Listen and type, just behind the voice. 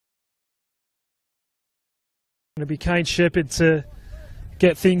to be Kane Shepherd to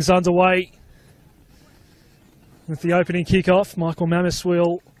get things underway with the opening kick-off. Michael Mammis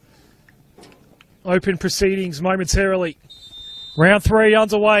will open proceedings momentarily. Round 3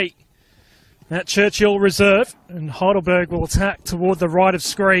 underway at Churchill Reserve, and Heidelberg will attack toward the right of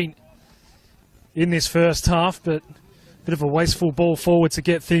screen in this first half, but a bit of a wasteful ball forward to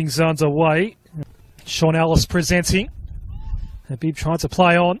get things underway. Sean Ellis presenting. Habib trying to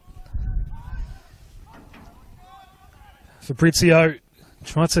play on. Fabrizio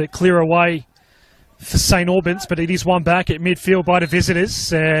trying to clear away for St Albans, but it is one back at midfield by the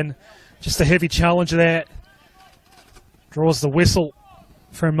visitors, and just a heavy challenge there. Draws the whistle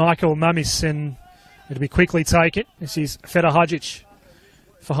from Michael Mammis, and it'll be quickly taken. This is Feta Hadjic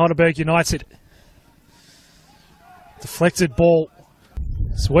for Heidelberg United. Deflected ball.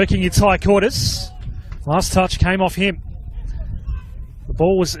 It's working in tight quarters. Last touch came off him. The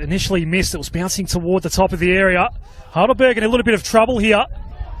ball was initially missed. It was bouncing toward the top of the area. Heidelberg in a little bit of trouble here.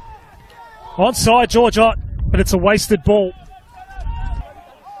 Onside, George Ott, but it's a wasted ball.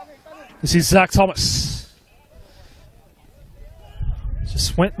 This is Zach Thomas.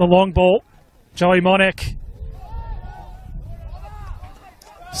 Just went the long ball. Joey Monek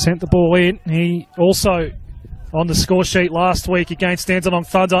sent the ball in. He also on the score sheet last week against Dandenong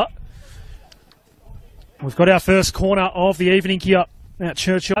Thunder. We've got our first corner of the evening here at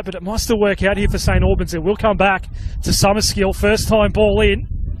Churchill, but it might still work out here for St Albans. It will come back to Summerskill. First time ball in.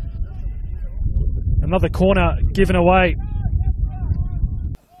 Another corner given away.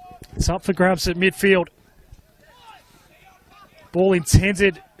 It's up for grabs at midfield. Ball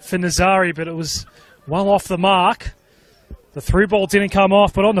intended for Nazari, but it was well off the mark. The through ball didn't come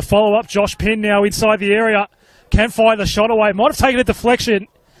off, but on the follow-up, Josh Penn now inside the area. Can fire the shot away. Might have taken a deflection.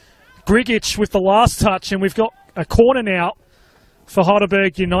 Grigic with the last touch, and we've got a corner now for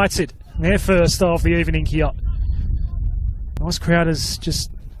Heidelberg United. Their first of the evening here. Nice crowd has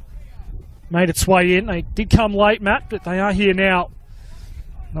just made its way in. They did come late, Matt, but they are here now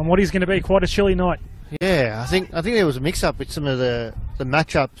on what is going to be quite a chilly night. Yeah, I think there was a mix-up with some of the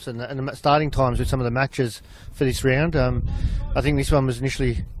matchups and the starting times with some of the matches for this round. I think this one was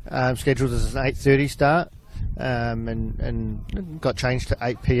initially scheduled as an 8:30 start and got changed to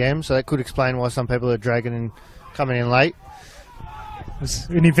 8 p.m, so that could explain why some people are dragging and coming in late. It was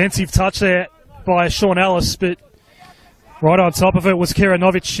an inventive touch there by Sean Ellis, but right on top of it was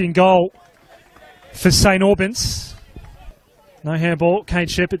Keranovic in goal for St Albans. No handball. Kane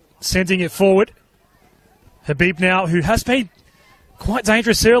Shepherd sending it forward. Habib now, who has been quite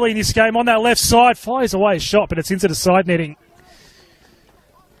dangerous early in this game on that left side, fires away a shot, but it's into the side netting.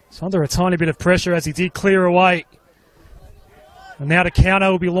 It's under a tiny bit of pressure as he did clear away. And now the counter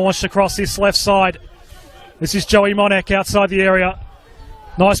will be launched across this left side. This is Joey Monek outside the area.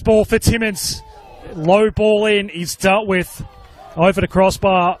 Nice ball for Timmins. Low ball in. He's dealt with over the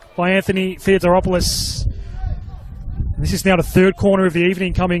crossbar by Anthony Theodoropoulos. And this is now the third corner of the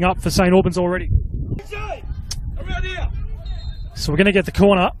evening coming up for St Albans already. So we're going to get the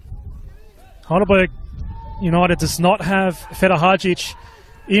corner. Heidelberg United does not have Feta Hadjic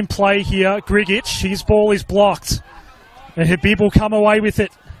in play here. Grigic, his ball is blocked. And Habib will come away with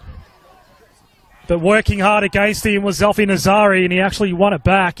it. But working hard against him was Zelfi Nazari, and he actually won it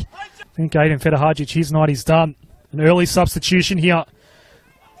back. I think Aiden Feta Hadjic, his night is done. An early substitution here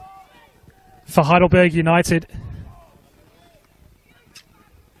for Heidelberg United.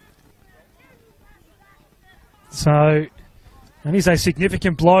 So, and is a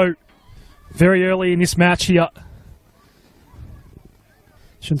significant blow very early in this match here.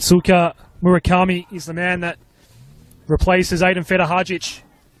 Shunsuke Murakami is the man that replaces Aiden Feta Hadjic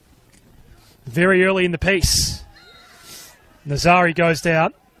very early in the piece. Nazari goes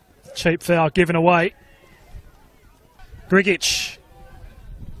down. Cheap foul given away. Grigic.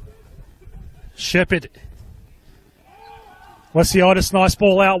 Shepherd. Lesiotis, nice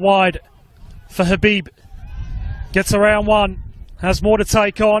ball out wide for Habib. Gets around one. Has more to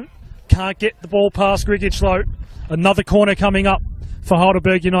take on. Can't get the ball past Grigic though. Another corner coming up for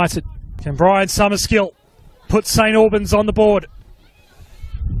Heidelberg United. Can Brian Summerskill put St Albans on the board?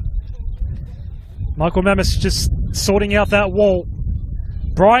 Michael Mammis just sorting out that wall.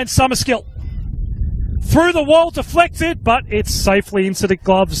 Brian Summerskill. Through the wall, deflected, but it's safely into the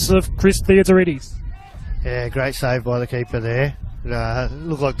gloves of Chris Theodorides. Yeah, great save by the keeper there. It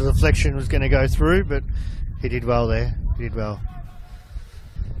looked like the deflection was going to go through, but he did well there. He did well.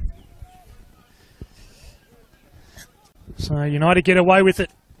 So United get away with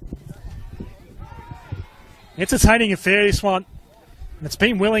it. Entertaining affair, this one. And it's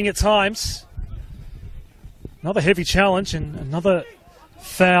been willing at times. Another heavy challenge and another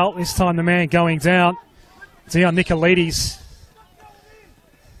foul. This time the man going down Dion Nicolaides.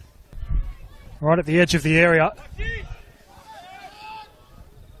 Right at the edge of the area.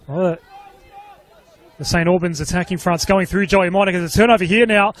 Well, the St Albans attacking front's going through Joey Monica. There's a turnover here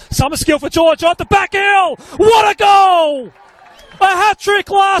now. Summerskill for George at the back heel. What a goal! A hat-trick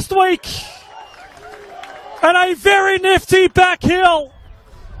last week. And a very nifty back heel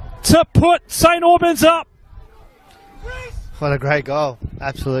to put St Albans up. What a great goal.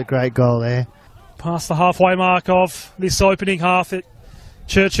 Absolute great goal there. Past the halfway mark of this opening half at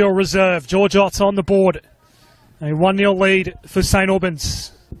Churchill Reserve. George Ott's on the board. A 1-0 lead for St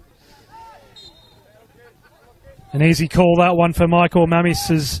Albans. An easy call, that one, for Michael Mamis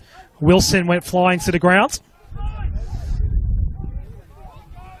as Wilson went flying to the ground.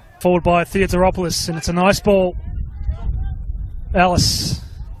 Forward by Theodoropoulos, and it's a nice ball. Alice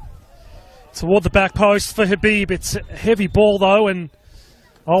toward the back post for Habib. It's a heavy ball, though, and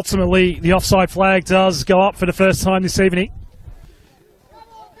ultimately the offside flag does go up for the first time this evening.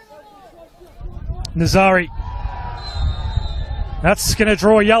 Nazari. That's going to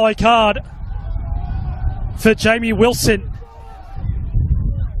draw a yellow card for Jamie Wilson.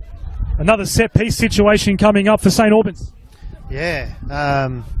 Another set-piece situation coming up for St Albans. Yeah,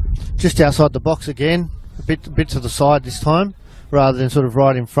 just outside the box again, a bit to the side this time, rather than sort of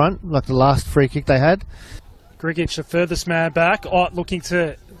right in front, like the last free kick they had. Grigic, the furthest man back. Ott looking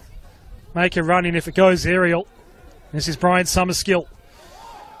to make a run in if it goes aerial. This is Brian Summerskill.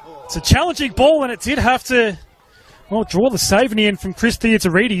 It's a challenging ball, and it did have to, well, draw the save in the end from Chris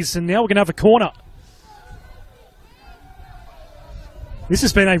Theodoridis, and now we're going to have a corner. This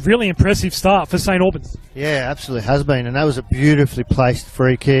has been a really impressive start for St Albans. Yeah, absolutely has been, and that was a beautifully placed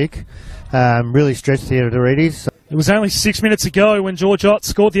free kick. Really stretched Theodoridis. It was only 6 minutes ago when George Ott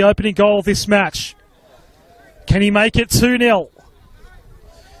scored the opening goal of this match. Can he make it 2-0?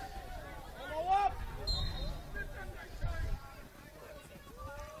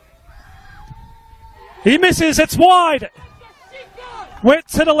 He misses, it's wide. Went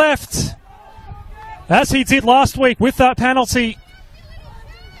to the left, as he did last week with that penalty.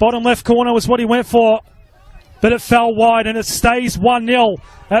 Bottom left corner was what he went for, but it fell wide, and it stays 1-0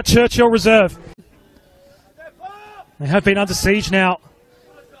 at Churchill Reserve. They have been under siege now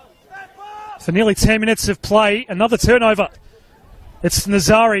for nearly 10 minutes of play. Another turnover. It's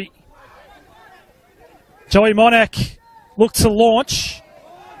Nazari. Joey Monak looked to launch.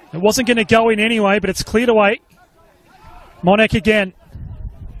 It wasn't going to go in anyway, but it's cleared away. Monak again.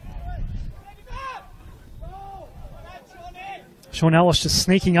 Sean Ellis just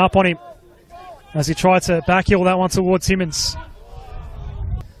sneaking up on him as he tried to backheel that one towards Timmins.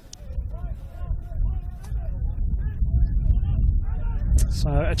 So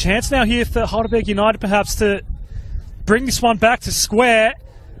a chance now here for Heidelberg United perhaps to bring this one back to square.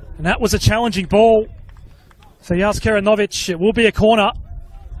 And that was a challenging ball for Jaskaranovic. It will be a corner.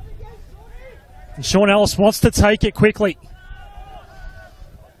 And Sean Ellis wants to take it quickly.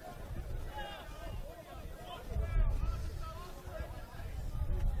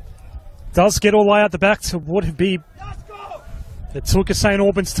 Does get all the way out the back toward Habib. It took a St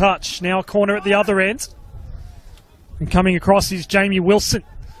Albans touch. Now a corner at the other end. And coming across is Jamie Wilson.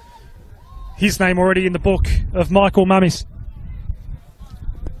 His name already in the book of Michael Mummies.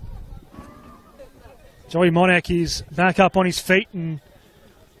 Joey Monak is back up on his feet and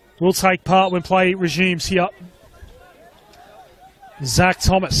will take part when play resumes here. Zach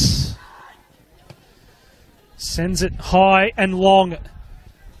Thomas sends it high and long.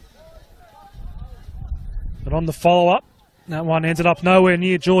 But on the follow-up, that one ended up nowhere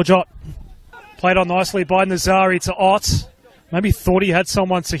near George Ott. Played on nicely by Nazari to Ott. Maybe thought he had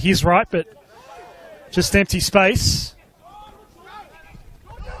someone to his right, but just empty space.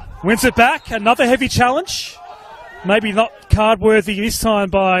 Wins it back. Another heavy challenge. Maybe not card-worthy this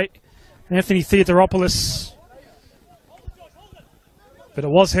time by Anthony Theodoropoulos. But it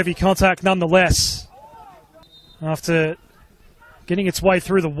was heavy contact nonetheless. After getting its way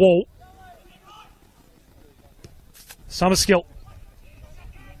through the wall. Summerskill.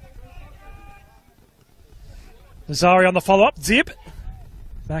 Nazari on the follow-up. Zip.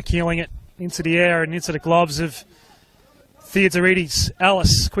 Back heeling it into the air and into the gloves of Theodoridis.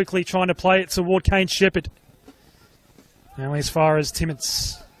 Alice quickly trying to play it toward Kane Shepherd. Now as far as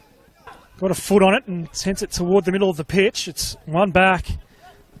Timmins. Got a foot on it and sent it toward the middle of the pitch. It's one back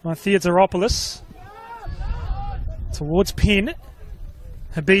by Theodoropoulos. Towards pin.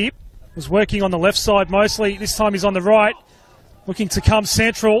 Habib was working on the left side mostly. This time he's on the right. Looking to come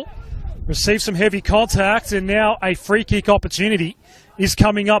central. Receive some heavy contact, and now a free kick opportunity is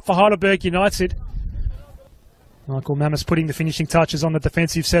coming up for Heidelberg United. Michael Mammis putting the finishing touches on the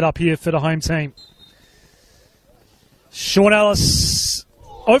defensive setup here for the home team. Sean Ellis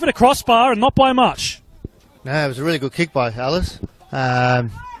over the crossbar and not by much. No, it was a really good kick by Ellis.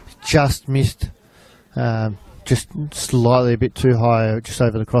 Just missed. Just slightly a bit too high, just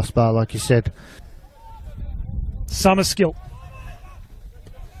over the crossbar, like you said. Summer skill.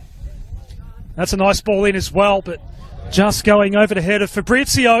 That's a nice ball in as well, but just going over the head of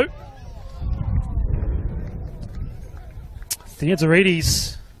Fabrizio.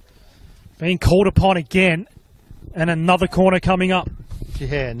 Theodorides being called upon again, and another corner coming up.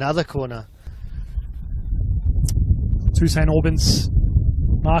 Yeah, another corner. To St Albans.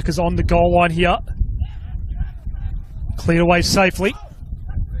 Markers on the goal line here. Cleared away safely.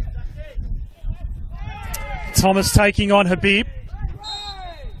 Thomas taking on Habib.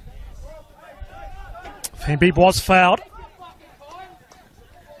 Habib was fouled.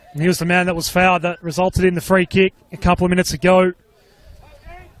 And he was the man that was fouled that resulted in the free kick a couple of minutes ago,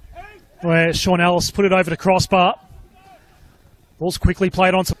 where Sean Ellis put it over the crossbar. Ball's quickly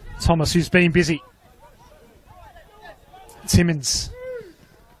played on to Thomas, who's been busy. Timmins.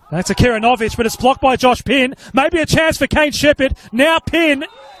 That's a Kiranovic, but it's blocked by Josh Pinn. Maybe a chance for Kane Shepherd. Now Pinn.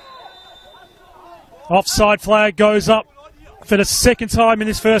 Offside flag goes up for the second time in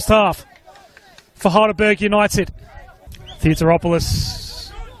this first half for Heidelberg United.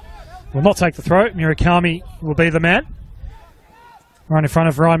 Theodoropoulos will not take the throw. Murakami will be the man. Right in front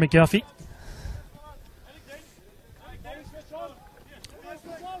of Ryan McGuffey.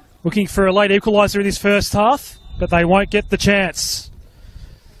 Looking for a late equaliser in this first half, but they won't get the chance.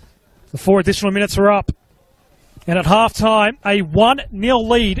 The 4 additional minutes are up. And at half-time, a 1-0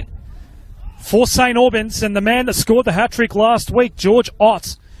 lead for St Albans, and the man that scored the hat-trick last week, George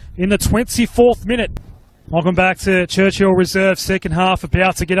Ott, in the 24th minute. Welcome back to Churchill Reserve. Second half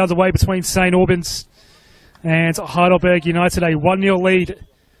about to get underway between St Albans and Heidelberg United. A 1-0 lead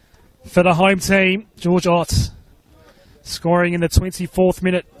for the home team. George Ott scoring in the 24th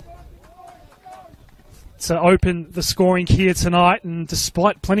minute to open the scoring here tonight, and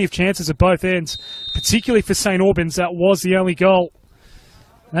despite plenty of chances at both ends, particularly for St Albans, that was the only goal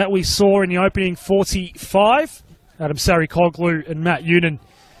that we saw in the opening 45. Adam Sarikoglu and Matt Unan.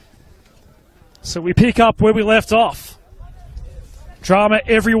 So we pick up where we left off. Drama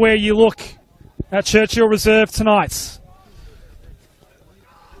everywhere you look at Churchill Reserve tonight.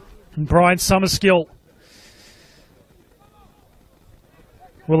 And Brian Summerskill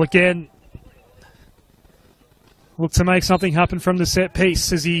will again look to make something happen from the set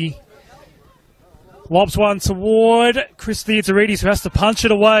piece as he lobs one toward Chris Theodorides, who has to punch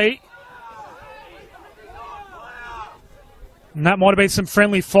it away. And that might have been some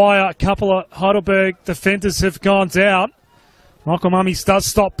friendly fire. A couple of Heidelberg defenders have gone down. Michael Mummies does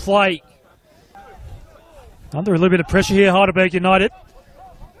stop play. Under a little bit of pressure here, Heidelberg United.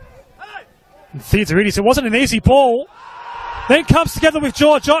 And Theodorides, it wasn't an easy ball. Then comes together with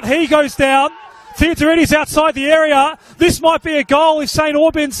George Ott. He goes down. Theodorides outside the area. This might be a goal if St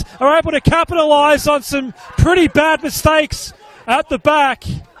Albans are able to capitalise on some pretty bad mistakes at the back.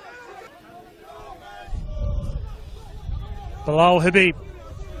 Bilal Habib.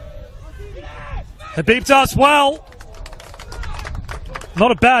 Habib does well.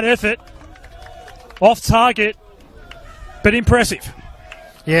 Not a bad effort. Off target, but impressive.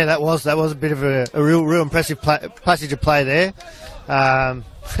 Yeah, that was a bit of a real impressive passage of play there.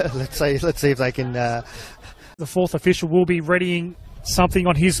 Let's see if they can. The fourth official will be readying something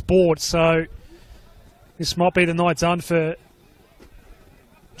on his board, so this might be the night done for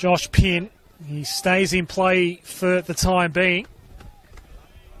Josh Pinn. He stays in play for the time being,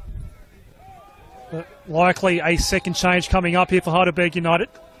 but likely a second change coming up here for Heidelberg United.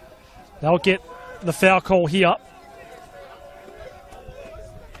 They'll get the foul call here.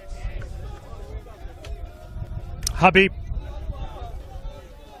 Habib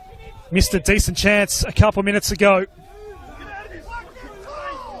missed a decent chance a couple minutes ago.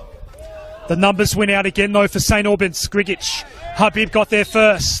 The numbers went out again though for St Albans. Grigic. Habib got there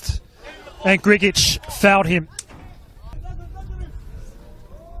first, and Grigic fouled him.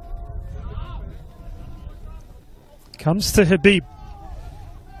 Comes to Habib.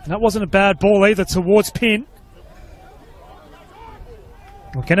 That wasn't a bad ball either towards Pinn.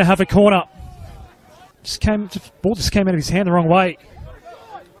 We're going to have a corner. Ball just came out of his hand the wrong way.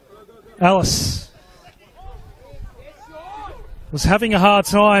 Ellis was having a hard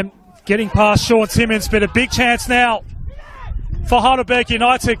time getting past Sean Timmins, but a big chance now for Heidelberg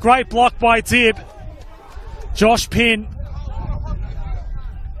United. Great block by Dib. Josh Pinn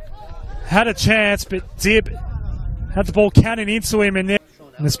had a chance, but Dib had the ball cannon into him, and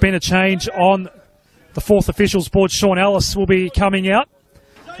there's been a change on the fourth officials board. Sean Ellis will be coming out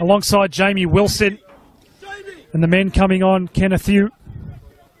alongside Jamie Wilson. And the men coming on, Kenneth Yu,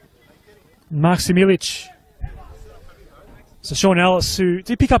 Mark Similic. So Sean Ellis, who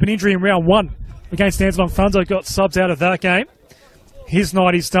did pick up an injury in round 1 against Dandenong Thunder, got subbed out of that game. His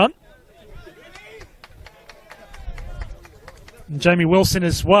night is done. And Jamie Wilson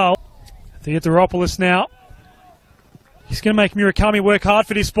as well. Theodoropoulos now. He's going to make Murakami work hard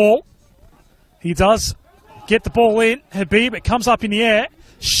for this ball. He does get the ball in. Habib, it comes up in the air.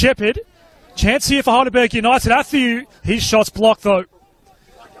 Shepherd. Chance here for Heidelberg United. Athiu, his shot's blocked though.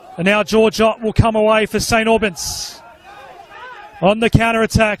 And now George Ott will come away for St Albans. On the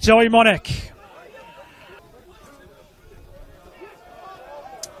counter-attack, Joey Monek.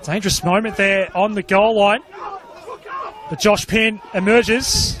 Dangerous moment there on the goal line. But Josh Penn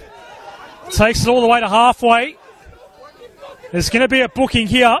emerges. Takes it all the way to halfway. There's going to be a booking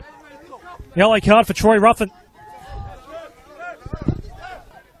here. Yellow card for Troy Ruffin.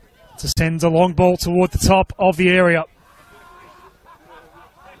 To send a long ball toward the top of the area.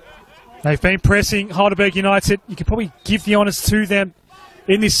 They've been pressing Heidelberg United. You can probably give the honours to them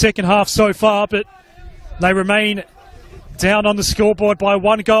in this second half so far, but they remain down on the scoreboard by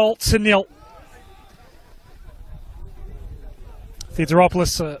 1-0.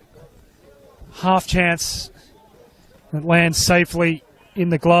 Theodoropoulos, a half chance that lands safely in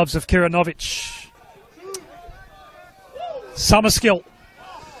the gloves of Kiranovic. Summerskill.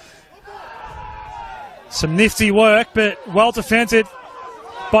 Some nifty work, but well defended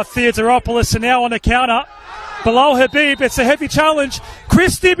by Theodoropoulos. And now on the counter, below Habib, it's a heavy challenge.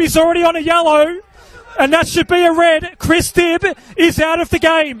 Chris Dibb is already on a yellow, and that should be a red. Chris Dibb is out of the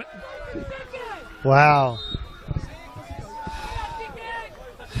game. Wow.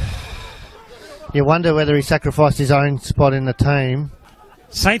 You wonder whether he sacrificed his own spot in the team.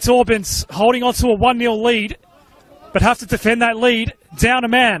 St Albans holding on to a 1-0 lead, but have to defend that lead down a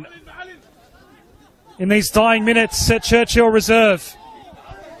man in these dying minutes at Churchill Reserve.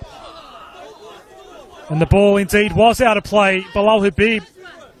 And the ball indeed was out of play. Bilal Habib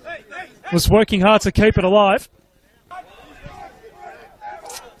was working hard to keep it alive.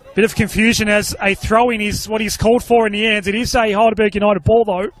 Bit of confusion as a throw-in is what he's called for in the end. It is a Heidelberg United ball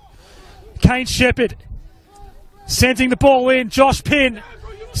though. Kane Shepherd sending the ball in. Josh Penn,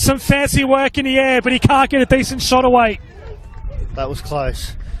 some fancy work in the air, but he can't get a decent shot away. That was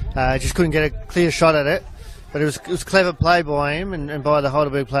close. Just couldn't get a clear shot at it. But it was clever play by him and by the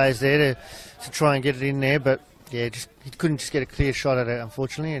Heidelberg players there to try and get it in there. But yeah, he couldn't just get a clear shot at it,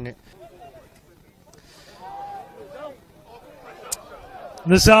 unfortunately. And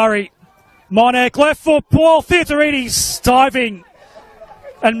Nazari, Monek, left foot ball. Theodoridis diving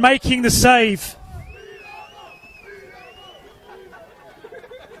and making the save.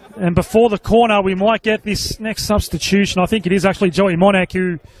 And before the corner, we might get this next substitution. I think it is actually Joey Monek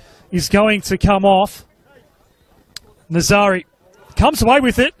who is going to come off. Nazari comes away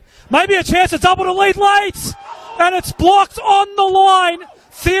with it. Maybe a chance to double the lead late. And it's blocked on the line.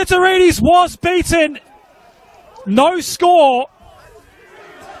 Theodoridis was beaten. No score.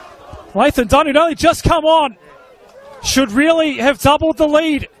 Lathan Dunn, who'd only just come on, should really have doubled the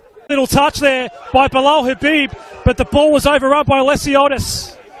lead. Little touch there by Bilal Habib, but the ball was overrun by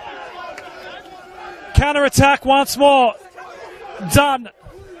Lesiotis. Counter-attack once more. Dunn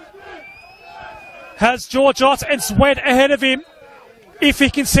has George Ott and Sweat ahead of him if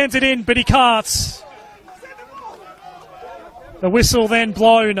he can send it in, but he can't. The whistle then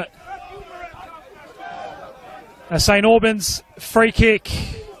blown. A St Albans free kick.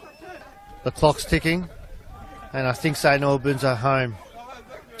 the clock's ticking. And I think St Albans are home.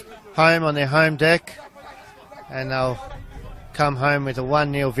 Home on their home deck. And they'll come home with a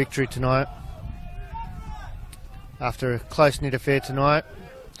 1-0 victory tonight. After a close-knit affair tonight.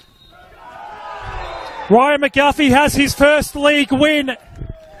 Ryan McGuffey has his first league win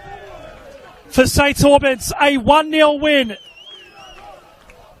for St Albans. A 1-0 win.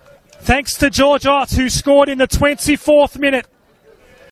 Thanks to George Ott, who scored in the 24th minute.